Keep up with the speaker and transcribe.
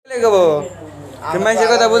গো মাইসের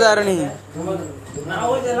কথা বুঝা আর নি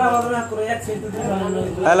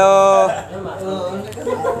হ্যালো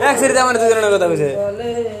এক সিরিতে আমার দুজনের কথা বুঝে